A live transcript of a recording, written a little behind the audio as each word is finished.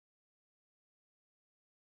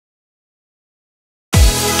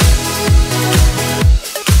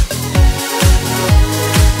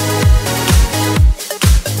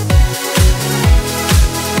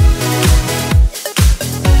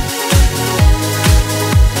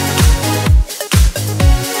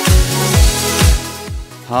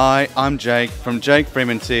Hi, I'm Jake from Jake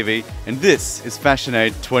Freeman TV, and this is Fashion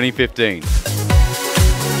Aid 2015.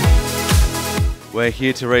 We're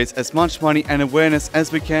here to raise as much money and awareness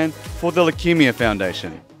as we can for the Leukemia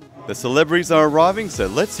Foundation. The celebrities are arriving, so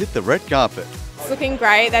let's hit the red carpet. It's looking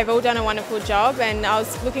great. They've all done a wonderful job, and I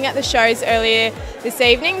was looking at the shows earlier this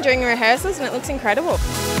evening during rehearsals, and it looks incredible.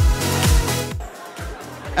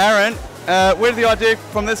 Aaron, where did the idea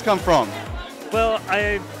from this come from? Well,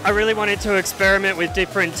 I really wanted to experiment with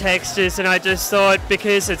different textures, and I just thought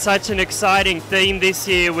because it's such an exciting theme this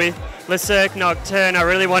year with Le Cirque Nocturne, I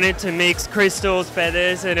really wanted to mix crystals,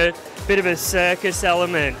 feathers and a bit of a circus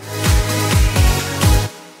element.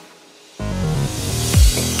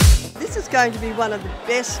 This is going to be one of the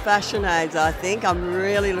best fashion aids, I think. I'm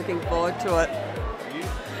really looking forward to it.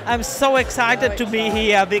 I'm so excited to be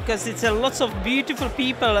here because it's lots of beautiful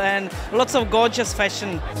people and lots of gorgeous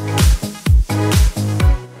fashion.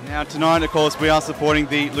 Now tonight, of course, we are supporting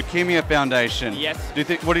the Leukemia Foundation. Yes.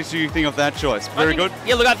 What do you think of that choice? Very good?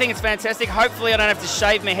 Yeah, look, I think it's fantastic. Hopefully I don't have to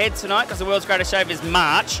shave my head tonight because the world's greatest shave is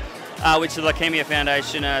March, which the Leukemia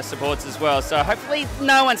Foundation supports as well. So hopefully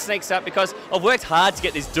no one sneaks up because I've worked hard to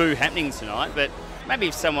get this do happening tonight, but maybe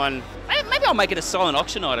if someone, maybe I'll make it a silent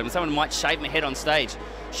auction item and someone might shave my head on stage.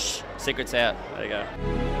 Shh, secret's out. There you go.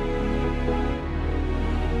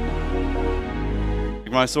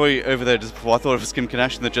 When I saw you over there just before, I thought it was Kim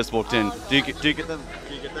Kardashian that just walked in. Do you get that?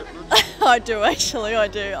 I do actually. I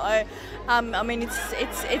do. I mean,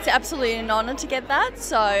 it's absolutely an honour to get that.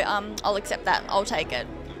 So I'll accept that. I'll take it.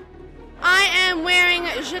 I am wearing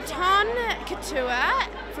Jeton Couture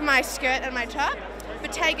for my skirt and my top,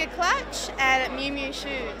 Bottega clutch, and Miu Miu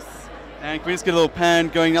shoes. And can we just get a little pan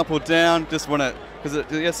going up or down? Just want to,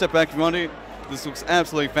 because step back if you want to. This looks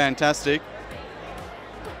absolutely fantastic.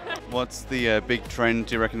 What's the big trend,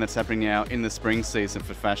 do you reckon, that's happening now in the spring season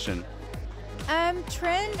for fashion?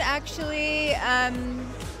 Trend, actually,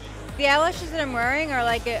 the eyelashes that I'm wearing are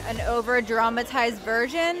like an over-dramatized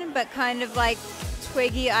version, but kind of like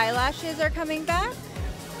twiggy eyelashes are coming back.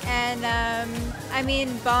 And I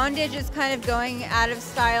mean, bondage is kind of going out of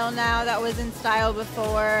style now. That was in style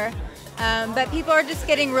before. But people are just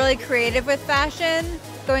getting really creative with fashion,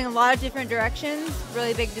 going a lot of different directions,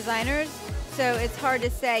 really big designers. So it's hard to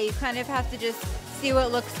say. You kind of have to just see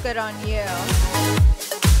what looks good on you.